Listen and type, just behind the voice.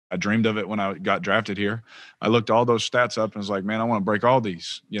I dreamed of it when I got drafted here. I looked all those stats up and was like, man, I want to break all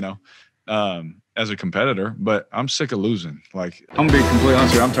these, as a competitor, but I'm sick of losing. Like, I'm going to be completely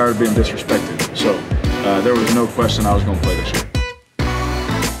honest with you, I'm tired of being disrespected. So there was no question I was going to play this year.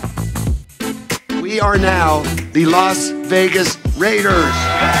 We are now the Las Vegas Raiders.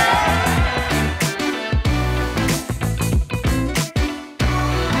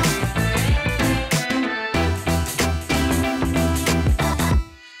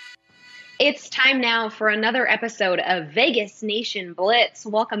 It's time now for another episode of Vegas Nation Blitz.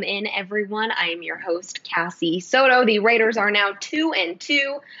 Welcome in, everyone. I am your host, Cassie Soto. The Raiders are now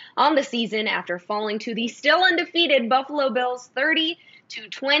 2-2 on the season after falling to the still undefeated Buffalo Bills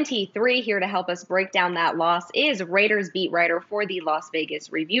 30-23. Here to help us break down that loss is Raiders beat writer for the Las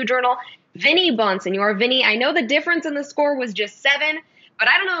Vegas Review-Journal, Vinny Bonsignore. Vinny, I know the difference in the score was just 7, but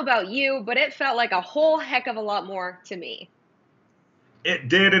I don't know about you, but it felt like a whole heck of a lot more to me. It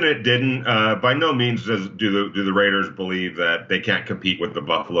did and it didn't. By no means do the Raiders believe that they can't compete with the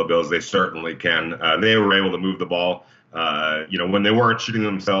Buffalo Bills. They certainly can. They were able to move the ball. When they weren't shooting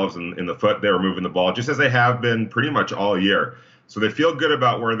themselves in the foot, they were moving the ball, just as they have been pretty much all year. So they feel good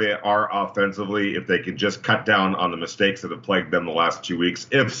about where they are offensively if they can just cut down on the mistakes that have plagued them the last 2 weeks.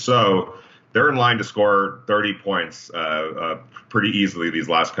 If so, they're in line to score 30 points pretty easily these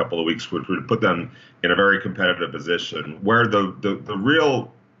last couple of weeks, which would put them in a very competitive position. Where the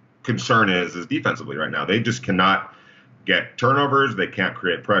real concern is defensively right now. They just cannot get turnovers. They can't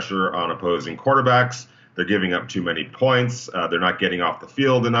create pressure on opposing quarterbacks. They're giving up too many points. They're not getting off the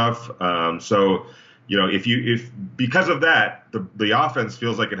field enough. If because of that, the offense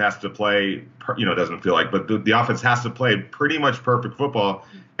feels like it has to play, doesn't feel like, but the offense has to play pretty much perfect football,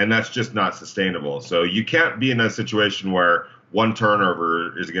 and that's just not sustainable. So you can't be in a situation where one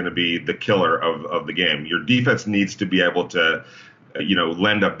turnover is going to be the killer of the game. Your defense needs to be able to,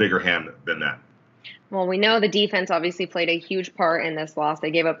 lend a bigger hand than that. Well, we know the defense obviously played a huge part in this loss.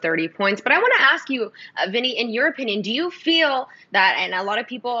 They gave up 30 points. But I want to ask you, Vinny, in your opinion, do you feel that, and a lot of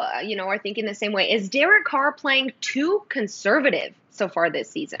people, are thinking the same way, is Derek Carr playing too conservative so far this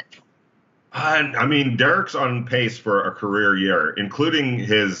season? Derek's on pace for a career year, including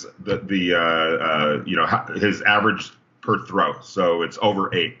his his average per throw. So it's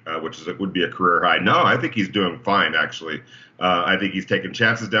over 8, would be a career high. No, I think he's doing fine, actually. I think he's taking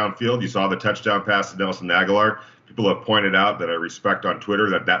chances downfield. You saw the touchdown pass to Nelson Aguilar. People have pointed out that I respect on Twitter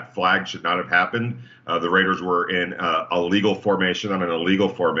that flag should not have happened. The Raiders were in a legal formation on an illegal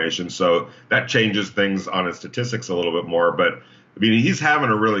formation. So that changes things on his statistics a little bit more. But, he's having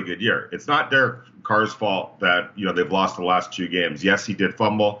a really good year. It's not Derek Carr's fault that, they've lost the last 2 games. Yes, he did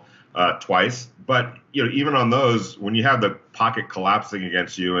fumble twice. But, even on those, when you have the pocket collapsing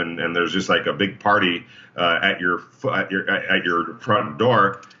against you and there's just like a big party at your front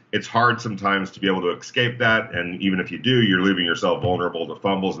door, it's hard sometimes to be able to escape that. And even if you do, you're leaving yourself vulnerable to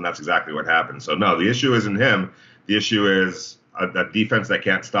fumbles, and that's exactly what happened. So, no, the issue isn't him. The issue is a defense that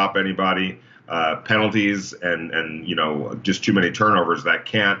can't stop anybody, penalties, and just too many turnovers that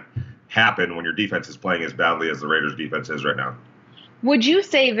can't happen when your defense is playing as badly as the Raiders' defense is right now. Would you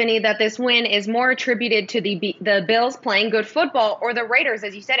say, Vinny, that this win is more attributed to the Bills playing good football or the Raiders,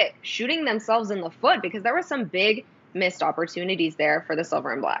 as you said it, shooting themselves in the foot? Because there were some big missed opportunities there for the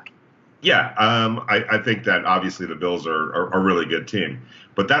Silver and Black. Yeah, I think that obviously the Bills are a really good team.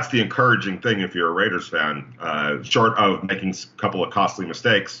 But that's the encouraging thing if you're a Raiders fan. Short of making a couple of costly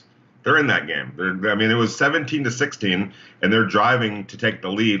mistakes, they're in that game. It was 17-16, and they're driving to take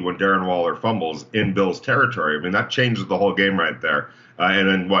the lead when Darren Waller fumbles in Bills territory. That changes the whole game right there. And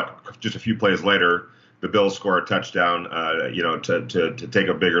then just a few plays later, the Bills score a touchdown, to take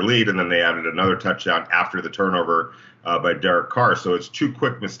a bigger lead, and then they added another touchdown after the turnover by Derek Carr. So it's 2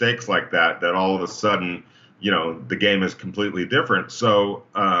 quick mistakes like that all of a sudden, the game is completely different. So,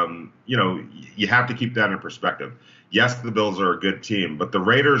 you have to keep that in perspective. Yes, the Bills are a good team, but the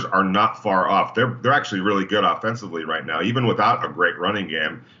Raiders are not far off. They're actually really good offensively right now, even without a great running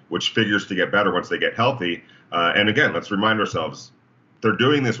game, which figures to get better once they get healthy. And again, let's remind ourselves, they're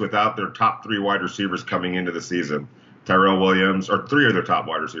doing this without their top 3 wide receivers coming into the season. Tyrell Williams, or 3 of their top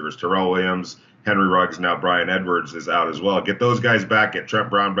wide receivers, Tyrell Williams, Henry Ruggs, now Brian Edwards is out as well. Get those guys back, get Trent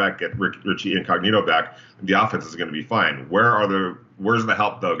Brown back, get Richie Incognito back, and the offense is going to be fine. Where's the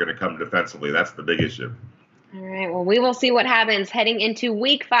help, though, going to come defensively? That's the big issue. All right, well, we will see what happens heading into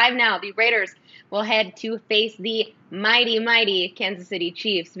Week 5 now. The Raiders will head to face the mighty, mighty Kansas City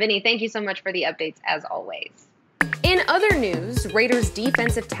Chiefs. Vinny, thank you so much for the updates, as always. In other news, Raiders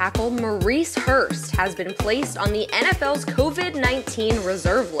defensive tackle Maurice Hurst has been placed on the NFL's COVID-19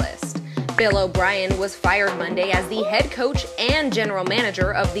 reserve list. Bill O'Brien was fired Monday as the head coach and general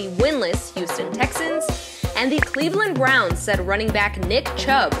manager of the winless Houston Texans. And the Cleveland Browns said running back Nick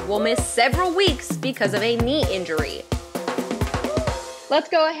Chubb will miss several weeks because of a knee injury. Let's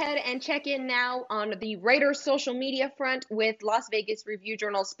go ahead and check in now on the Raiders social media front with Las Vegas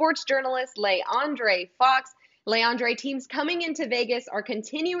Review-Journal sports journalist Leandre Fox. Leandre, teams coming into Vegas are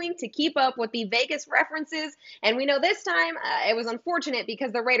continuing to keep up with the Vegas references. And we know this time it was unfortunate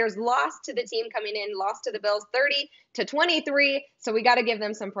because the Raiders lost to the team coming in, lost to the Bills 30-23. So we got to give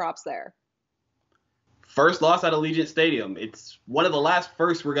them some props there. First loss at Allegiant Stadium. It's one of the last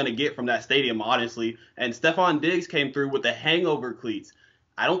firsts we're going to get from that stadium, honestly. And Stephon Diggs came through with the hangover cleats.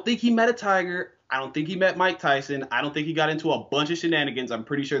 I don't think he met a Tiger. I don't think he met Mike Tyson. I don't think he got into a bunch of shenanigans. I'm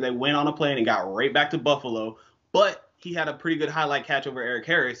pretty sure they went on a plane and got right back to Buffalo. But he had a pretty good highlight catch over Eric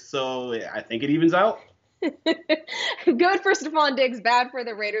Harris, so I think it evens out. Good for Stephon Diggs, bad for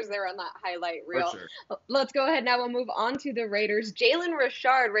the Raiders there on that highlight reel. For sure. Let's go ahead now. We'll move on to the Raiders. Jalen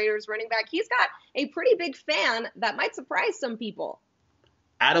Richard, Raiders running back, he's got a pretty big fan that might surprise some people.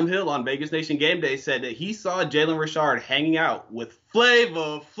 Adam Hill on Vegas Nation Game Day said that he saw Jalen Richard hanging out with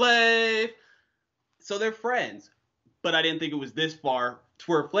Flavor Flav. So they're friends. But I didn't think it was this far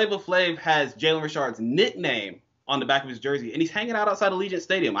to where Flavor Flav has Jalen Richard's nickname on the back of his jersey. And he's hanging out outside Allegiant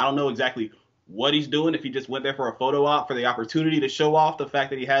Stadium. I don't know exactly what he's doing, if he just went there for a photo op, for the opportunity to show off the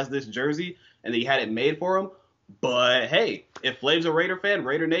fact that he has this jersey and that he had it made for him. But hey, if Flav's a Raider fan,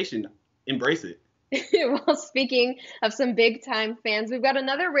 Raider Nation, embrace it. Well, speaking of some big-time fans, we've got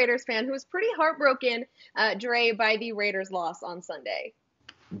another Raiders fan who was pretty heartbroken, Dre, by the Raiders' loss on Sunday.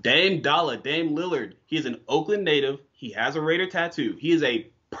 Dame Lillard. He is an Oakland native. He has a Raider tattoo. He is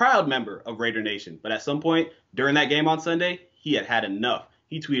a proud member of Raider Nation. But at some point during that game on Sunday, he had enough.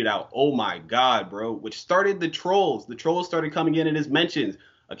 He tweeted out, "Oh my God, bro," which started the trolls. The trolls started coming in his mentions.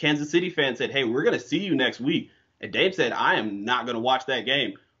 A Kansas City fan said, "Hey, we're going to see you next week." And Dame said, "I am not going to watch that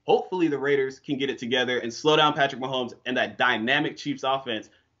game." Hopefully the Raiders can get it together and slow down Patrick Mahomes and that dynamic Chiefs offense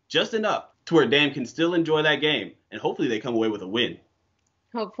just enough to where Dame can still enjoy that game. And hopefully they come away with a win.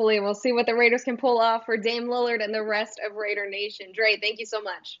 Hopefully we'll see what the Raiders can pull off for Dame Lillard and the rest of Raider Nation. Dre, thank you so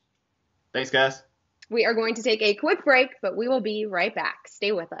much. Thanks, guys. We are going to take a quick break, but we will be right back.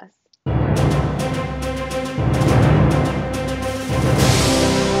 Stay with us.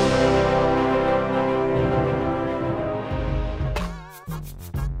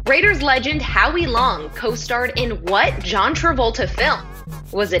 Raiders legend Howie Long co-starred in what John Travolta film?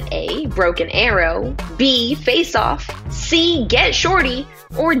 Was it A, Broken Arrow, B, Face Off, C, Get Shorty,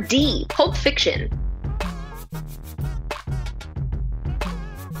 or D, Pulp Fiction?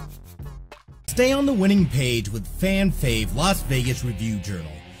 Stay on the winning page with fan fave Las Vegas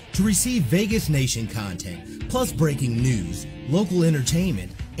Review-Journal to receive Vegas Nation content, plus breaking news, local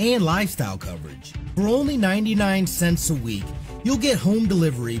entertainment, and lifestyle coverage. For only 99 cents a week, you'll get home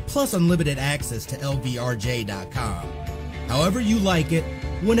delivery plus unlimited access to LVRJ.com. However you like it,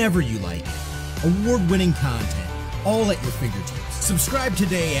 whenever you like it. Award-winning content, all at your fingertips. Subscribe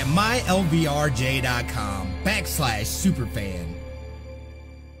today at mylvrj.com/superfan.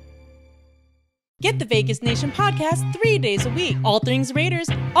 Get the Vegas Nation podcast 3 days a week. All things Raiders,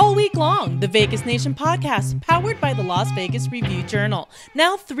 all week long. The Vegas Nation podcast, powered by the Las Vegas Review-Journal.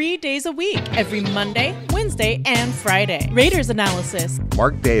 Now 3 days a week, every Monday, Wednesday, and Friday. Raiders analysis.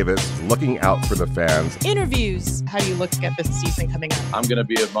 Mark Davis looking out for the fans. Interviews. How do you look at this season coming up? I'm going to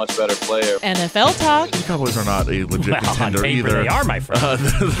be a much better player. NFL talk. The Cowboys are not a legit contender either. They are, my friend.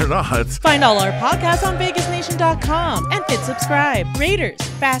 They're not. Find all our podcasts on VegasNation.com and hit subscribe. Raiders,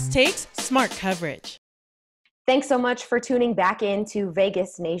 fast takes, smart coverage. Thanks so much for tuning back into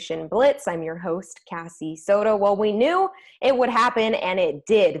Vegas Nation Blitz. I'm your host, Cassie Soto. Well, we knew it would happen, and it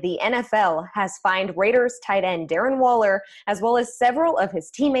did. The NFL has fined Raiders tight end Darren Waller, as well as several of his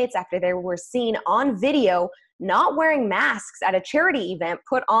teammates, after they were seen on video not wearing masks at a charity event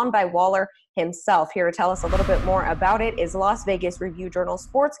put on by Waller himself. Here to tell us a little bit more about it is Las Vegas Review-Journal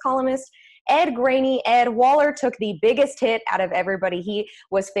sports columnist Ed Graney. Ed, Waller took the biggest hit out of everybody. He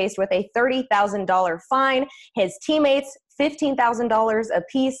was faced with a $30,000 fine. His teammates, $15,000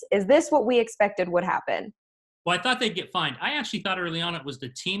 apiece. Is this what we expected would happen? Well, I thought they'd get fined. I actually thought early on it was the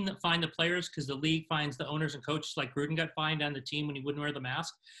team that fined the players, because the league fines the owners and coaches, like Gruden got fined on the team when he wouldn't wear the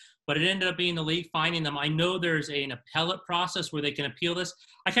mask. But it ended up being the league fining them. I know there's an appellate process where they can appeal this.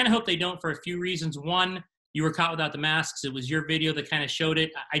 I kind of hope they don't for a few reasons. One, you were caught without the masks. It was your video that kind of showed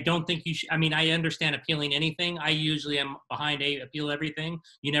it. I don't think you should. I mean, I understand appealing anything. I usually am behind appeal everything.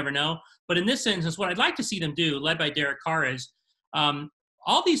 You never know. But in this instance, what I'd like to see them do, led by Derek Carr, is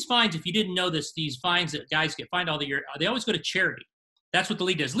all these fines, if you didn't know this, these fines that guys get fined all the year, they always go to charity. That's what the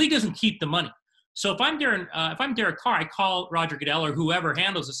league does. The league doesn't keep the money. So if I'm Derek Carr, I call Roger Goodell or whoever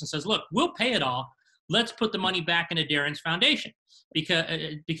handles this and says, look, we'll pay it all. Let's put the money back into Darren's foundation.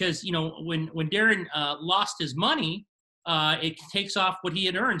 Because you know, when Darren lost his money, it takes off what he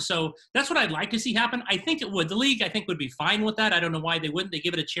had earned. So that's what I'd like to see happen. I think it would. The league, I think, would be fine with that. I don't know why they wouldn't. They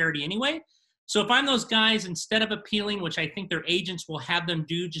give it a charity anyway. So if I'm those guys, instead of appealing, which I think their agents will have them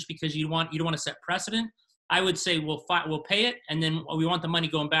do just because you don't want to set precedent, I would say we'll pay it, and then we want the money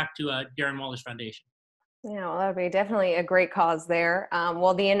going back to Darren Waller's foundation. Yeah, well, that would be definitely a great cause there.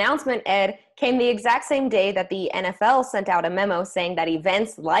 Well, the announcement, Ed, came the exact same day that the NFL sent out a memo saying that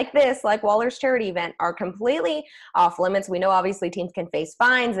events like this, like Waller's charity event, are completely off limits. We know obviously teams can face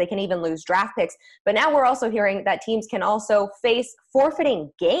fines. They can even lose draft picks. But now we're also hearing that teams can also face forfeiting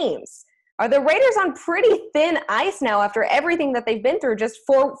games. Are the Raiders on pretty thin ice now after everything that they've been through just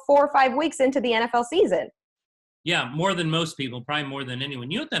 4 or 5 weeks into the NFL season? Yeah, more than most people, probably more than anyone.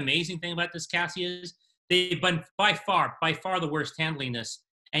 You know what the amazing thing about this, Cassie, is? They've been by far the worst handling this,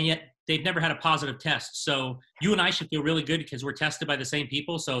 and yet they've never had a positive test. So you and I should feel really good because we're tested by the same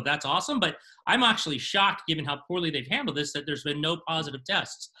people, so that's awesome. But I'm actually shocked, given how poorly they've handled this, that there's been no positive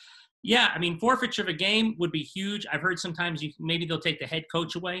tests. Yeah, I mean, forfeiture of a game would be huge. I've heard sometimes maybe they'll take the head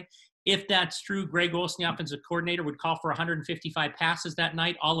coach away. If that's true, Greg Olsen, the offensive coordinator, would call for 155 passes that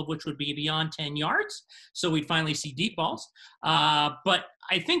night, all of which would be beyond 10 yards. So we'd finally see deep balls. But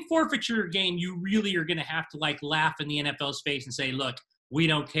I think forfeiture game, you really are going to have to laugh in the NFL's face and say, look, we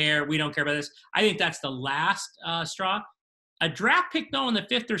don't care. We don't care about this. I think that's the last straw. A draft pick, though, in the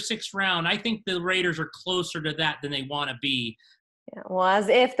 5th or 6th round, I think the Raiders are closer to that than they want to be. Yeah, well, as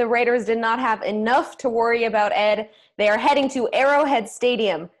if the Raiders did not have enough to worry about, Ed, they are heading to Arrowhead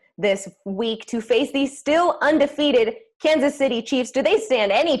Stadium this week to face the still undefeated Kansas City Chiefs. Do they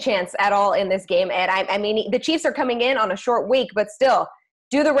stand any chance at all in this game, Ed? I mean, the Chiefs are coming in on a short week, but still,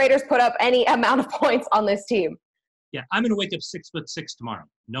 do the Raiders put up any amount of points on this team? Yeah, I'm going to wake up 6'6" tomorrow.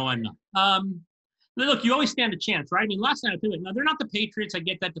 No, I'm not. Look, you always stand a chance, right? I mean, last night I threw it. Now, they're not the Patriots. I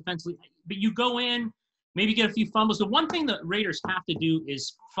get that defensively. But you go in, maybe get a few fumbles. The one thing the Raiders have to do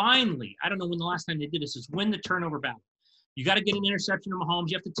is finally, I don't know when the last time they did this, is win the turnover battle. You got to get an interception to Mahomes.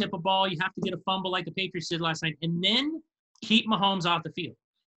 You have to tip a ball. You have to get a fumble like the Patriots did last night, and then keep Mahomes off the field.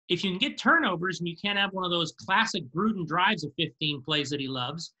 If you can get turnovers and you can't have one of those classic Gruden drives of 15 plays that he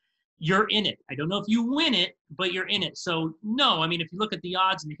loves, you're in it. I don't know if you win it, but you're in it. So, no, I mean, if you look at the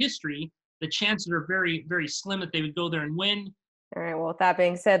odds in history, the chances are very, very slim that they would go there and win. All right, well, with that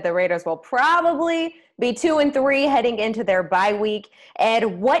being said, the Raiders will probably be 2-3 heading into their bye week. Ed,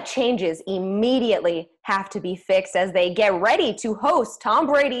 what changes immediately have to be fixed as they get ready to host Tom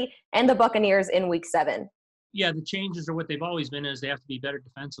Brady and the Buccaneers in Week 7? Yeah, the changes are what they've always been, is they have to be better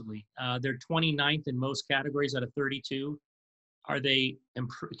defensively. They're 29th in most categories out of 32. Can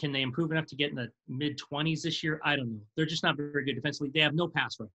they improve enough to get in the mid-20s this year? I don't know. They're just not very good defensively. They have no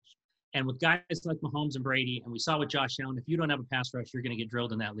pass rush. And with guys like Mahomes and Brady, and we saw with Josh Allen, if you don't have a pass rush, you're going to get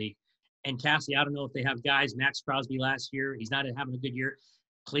drilled in that league. And Cassie, I don't know if they have guys. Max Crosby last year, he's not having a good year.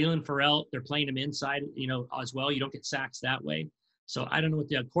 Cleveland Farrell, they're playing him inside, as well. You don't get sacks that way. So I don't know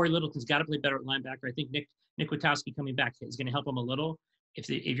what Corey Littleton's got to play better at linebacker. I think Nick Witkowski coming back is going to help him a little. If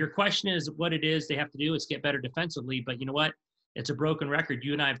your question is what it is they have to do, it's get better defensively. But you know what? It's a broken record.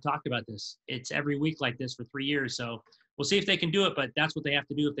 You and I have talked about this. It's every week like this for 3 years. So we'll see if they can do it, but that's what they have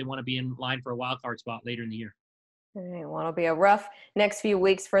to do if they want to be in line for a wild card spot later in the year. All right, well, it'll be a rough next few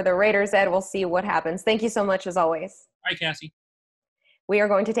weeks for the Raiders, Ed. We'll see what happens. Thank you so much, as always. All right, Cassie. We are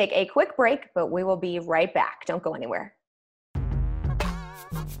going to take a quick break, but we will be right back. Don't go anywhere.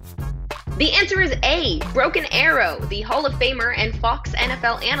 The answer is A. Broken Arrow, the Hall of Famer and Fox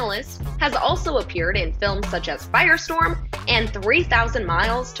NFL analyst, has also appeared in films such as Firestorm and 3,000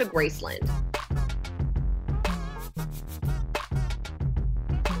 Miles to Graceland.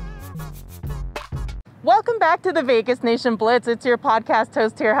 Welcome back to the Vegas Nation Blitz. It's your podcast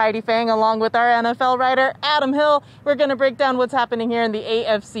host here, Heidi Fang, along with our NFL writer, Adam Hill. We're going to break down what's happening here in the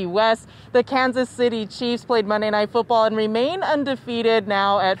AFC West. The Kansas City Chiefs played Monday Night Football and remain undefeated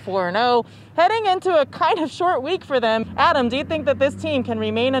now at 4-0, heading into a kind of short week for them. Adam, do you think that this team can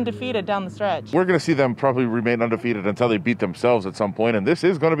remain undefeated down the stretch? We're going to see them probably remain undefeated until they beat themselves at some point, and this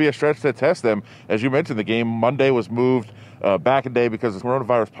is going to be a stretch to test them. As you mentioned, the game Monday was moved back a day because of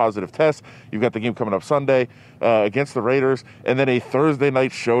coronavirus positive test. You've got the game coming up Sunday against the Raiders, and then a Thursday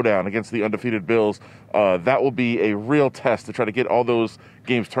night showdown against the undefeated Bills. That will be a real test to try to get all those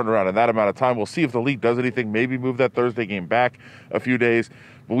games turned around in that amount of time. We'll see if the league does anything, maybe move that Thursday game back a few days.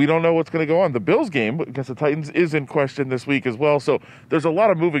 but we don't know what's going to go on. The Bills game against the Titans is in question this week as well, so there's a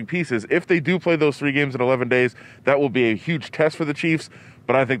lot of moving pieces. If they do play those 3 games in 11 days, that will be a huge test for the Chiefs,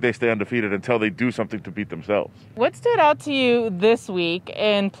 but I think they stay undefeated until they do something to beat themselves. What stood out to you this week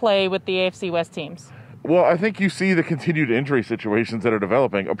in play with the AFC West teams? Well, I think you see the continued injury situations that are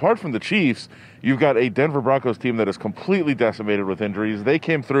developing. Apart from the Chiefs, you've got a Denver Broncos team that is completely decimated with injuries. They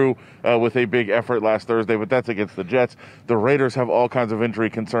came through with a big effort last Thursday, but that's against the Jets. The Raiders have all kinds of injury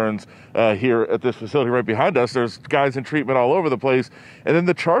concerns here at this facility right behind us. There's guys in treatment all over the place. And then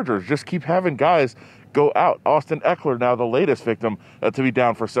the Chargers just keep having guys go out. Austin Eckler, now the latest victim to be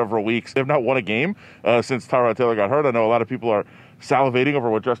down for several weeks. They have not won a game since Tyrod Taylor got hurt. I know a lot of people are salivating over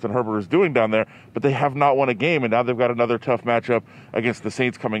what Justin Herbert is doing down there, but they have not won a game, and now they've got another tough matchup against the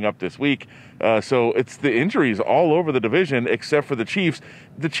Saints coming up this week. So it's the injuries all over the division except for the Chiefs.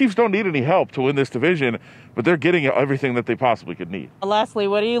 The Chiefs don't need any help to win this division, but they're getting everything that they possibly could need. Lastly,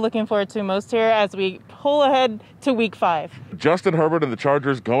 what are you looking forward to most here as we pull ahead to Week 5? Justin Herbert and the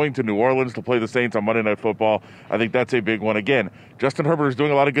Chargers going to New Orleans to play the Saints on Monday Night Football. I think that's a big one. Again, Justin Herbert is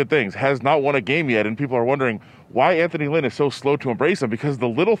doing a lot of good things, has not won a game yet, and people are wondering why Anthony Lynn is so slow to embrace him, because the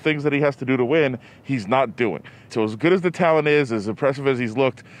little things that he has to do to win, he's not doing. So as good as the talent is, as impressive as he's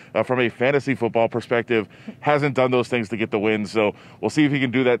looked from a fantasy football perspective, hasn't done those things to get the win. So we'll see if he can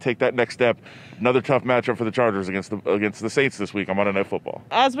do that, take that next step. Another tough matchup for the Chargers against the Saints this week on Monday Night Football.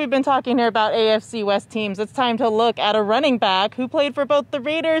 As we've been talking here about AFC West teams, it's time to look at a running back who played for both the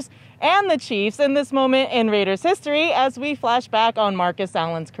Raiders and the Chiefs in this moment in Raiders history as we flash back on Marcus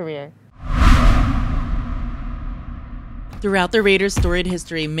Allen's career. Throughout the Raiders' storied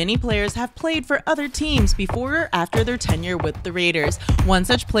history, many players have played for other teams before or after their tenure with the Raiders. One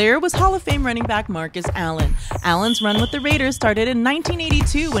such player was Hall of Fame running back Marcus Allen. Allen's run with the Raiders started in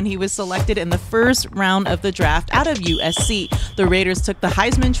 1982 when he was selected in the first round of the draft out of USC. The Raiders took the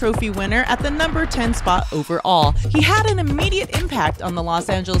Heisman Trophy winner at the number 10 spot overall. He had an immediate impact on the Los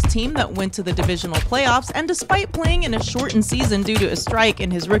Angeles team that went to the divisional playoffs, and despite playing in a shortened season due to a strike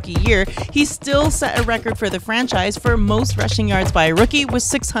in his rookie year, he still set a record for the franchise for most rushing yards by a rookie with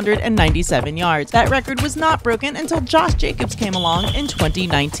 697 yards. That record was not broken until Josh Jacobs came along in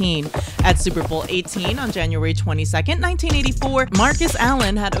 2019. At Super Bowl 18 on January 22nd, 1984, Marcus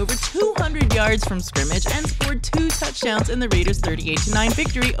Allen had over 200 yards from scrimmage and scored 2 touchdowns in the Raiders' 38-9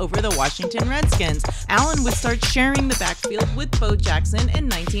 victory over the Washington Redskins. Allen would start sharing the backfield with Bo Jackson in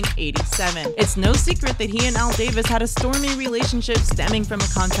 1987. It's no secret that he and Al Davis had a stormy relationship stemming from a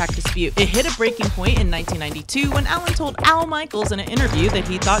contract dispute. It hit a breaking point in 1992 when Allen told Al Michaels in an interview that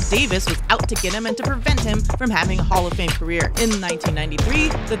he thought Davis was out to get him and to prevent him from having a Hall of Fame career. In 1993,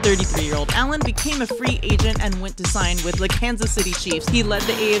 the 33-year-old Allen became a free agent and went to sign with the Kansas City Chiefs. He led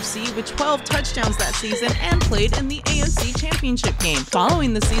the AFC with 12 touchdowns that season and played in the AFC Championship game.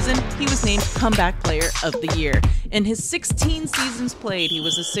 Following the season, he was named Comeback Player of the Year. In his 16 seasons played, he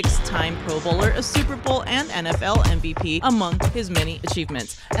was a 6-time Pro Bowler, a Super Bowl, and NFL MVP, among his many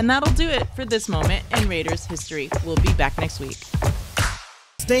achievements. And that'll do it for this moment in Raiders history. We'll be back next week.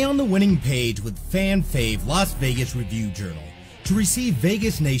 Stay on the winning page with Fan Fave Las Vegas Review Journal to receive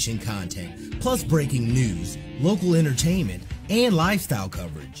Vegas Nation content, plus breaking news, local entertainment, and lifestyle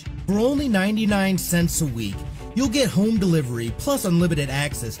coverage. For only 99 cents a week, you'll get home delivery plus unlimited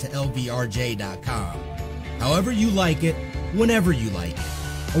access to LVRJ.com. However you like it, whenever you like it.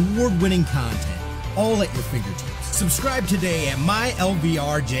 Award-winning content, all at your fingertips. Subscribe today at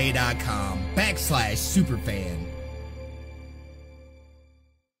mylvrj.com/superfan.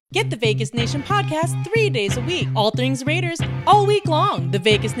 Get the Vegas Nation podcast 3 days a week. All things Raiders, all week long. The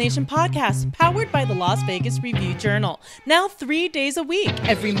Vegas Nation podcast, powered by the Las Vegas Review Journal. Now 3 days a week,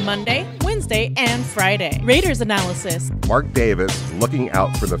 every Monday, Wednesday, and Friday. Raiders analysis. Mark Davis looking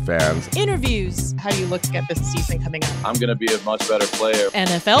out for the fans. Interviews. How do you look at this season coming up? I'm going to be a much better player.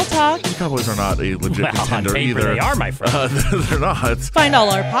 NFL talk. The Cowboys are not a legit contender either. They are, my friend. They're not. Find all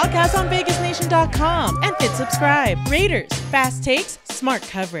our podcasts on VegasNation.com and hit subscribe. Raiders, fast takes, smart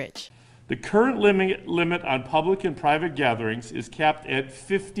coverage. The current limit on public and private gatherings is capped at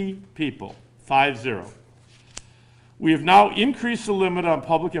 50 people, 50. We have now increased the limit on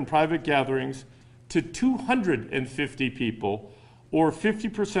public and private gatherings to 250 people, or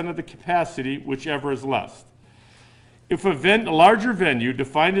 50% of the capacity, whichever is less. If a larger venue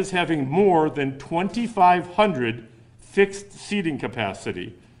defined as having more than 2,500 fixed seating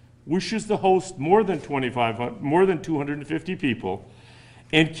capacity wishes to host more than 250 people,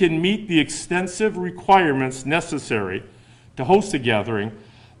 and can meet the extensive requirements necessary to host a gathering,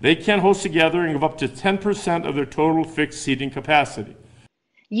 they can host a gathering of up to 10% of their total fixed seating capacity.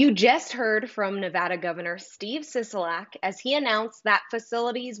 You just heard from Nevada Governor Steve Sisolak as he announced that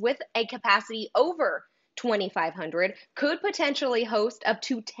facilities with a capacity over 2,500 could potentially host up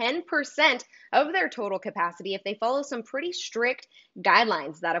to 10% of their total capacity if they follow some pretty strict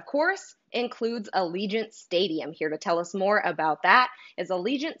guidelines. That, of course, includes Allegiant Stadium. Here to tell us more about that is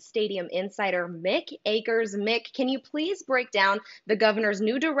Allegiant Stadium insider Mick Akers. Mick, can you please break down the governor's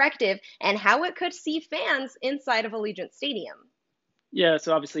new directive and how it could see fans inside of Allegiant Stadium? Yeah,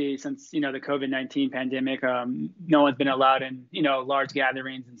 so obviously since, the COVID-19 pandemic, no one's been allowed in, large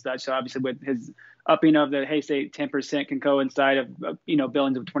gatherings and such. So obviously with his upping of the, say 10% can go inside of,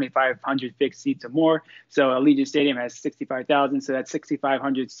 buildings of 2,500 fixed seats or more. So Allegiant Stadium has 65,000. So that's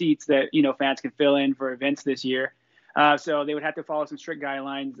 6,500 seats that, fans can fill in for events this year. So they would have to follow some strict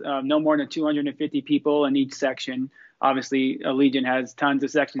guidelines, no more than 250 people in each section. Obviously, Allegiant has tons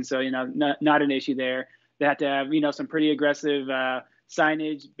of sections, so, not an issue there. They have to have, some pretty aggressive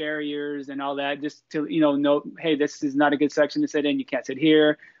signage, barriers, and all that, just to, note, hey, this is not a good section to sit in. You can't sit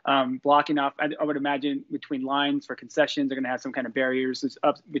here. Blocking off, I would imagine between lines for concessions, they're going to have some kind of barriers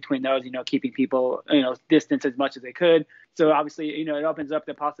up between those, keeping people, distance as much as they could. So obviously, it opens up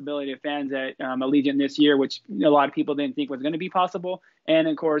the possibility of fans at Allegiant this year, which a lot of people didn't think was going to be possible. And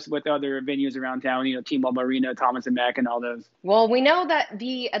of course, with other venues around town, T-Mobile Arena, Thomas and Mack, and all those. Well, we know that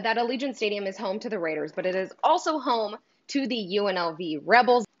that Allegiant Stadium is home to the Raiders, but it is also home to the UNLV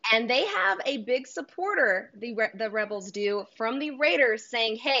Rebels. And they have a big supporter, the Rebels do, from the Raiders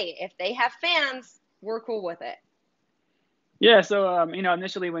saying, hey, if they have fans, we're cool with it. Yeah, so,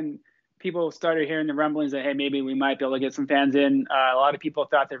 initially when people started hearing the rumblings that, hey, maybe we might be able to get some fans in, a lot of people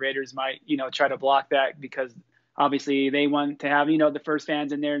thought the Raiders might, try to block that because obviously they want to have, the first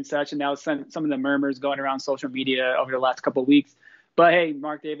fans in there and such. And that was some of the murmurs going around social media over the last couple of weeks. But, hey,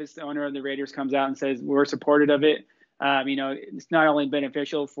 Mark Davis, the owner of the Raiders, comes out and says we're supportive of it. It's not only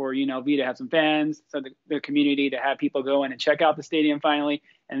beneficial for UNLV to have some fans, so the community to have people go in and check out the stadium finally.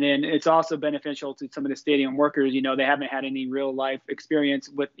 And then it's also beneficial to some of the stadium workers. They haven't had any real life experience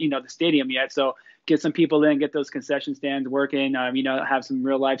with, the stadium yet. So get some people in, get those concession stands working, have some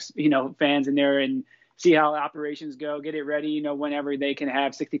real life, fans in there and see how operations go, get it ready, whenever they can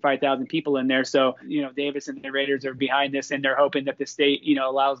have 65,000 people in there. So, Davis and the Raiders are behind this, and they're hoping that the state,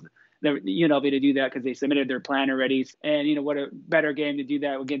 allows the UNLV to do that because they submitted their plan already. And, what a better game to do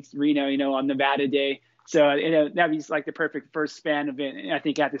that against Reno, on Nevada Day. So that'd be like the perfect first fan event, I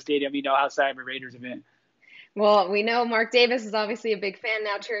think, at the stadium, outside of a Raiders event. Well, we know Mark Davis is obviously a big fan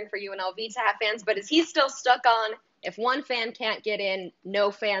now, cheering for UNLV to have fans, but is he still stuck on if one fan can't get in, no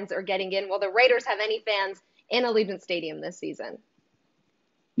fans are getting in? Will the Raiders have any fans in Allegiant Stadium this season?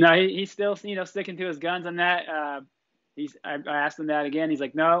 No, he's still, sticking to his guns on that. I asked him that again. He's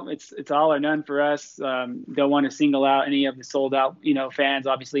like, no, it's all or none for us. Don't want to single out any of the sold out, fans.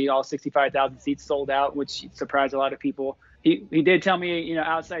 Obviously, all 65,000 seats sold out, which surprised a lot of people. He did tell me,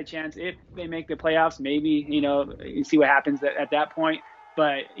 outside chance if they make the playoffs, maybe, you see what happens at that point.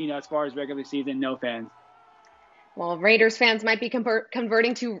 But, as far as regular season, no fans. Well, Raiders fans might be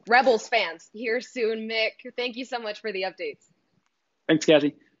converting to Rebels fans here soon. Mick, thank you so much for the updates. Thanks,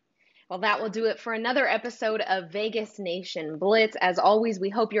 Cassie. Well, that will do it for another episode of Vegas Nation Blitz. As always, we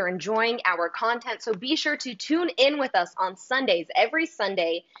hope you're enjoying our content, so be sure to tune in with us on Sundays, every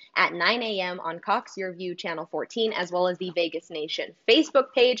Sunday at 9 a.m. on Cox Your View Channel 14, as well as the Vegas Nation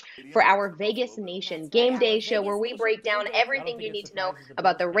Facebook page for our Vegas Nation Game Day show, where we break down everything you need to know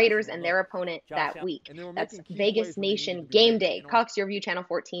about the Raiders and their opponent that week. That's Vegas Nation Game Day, Cox Your View Channel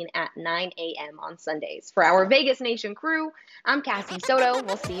 14 at 9 a.m. on Sundays. For our Vegas Nation crew, I'm Cassie Soto.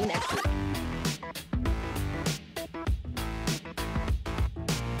 We'll see you next week.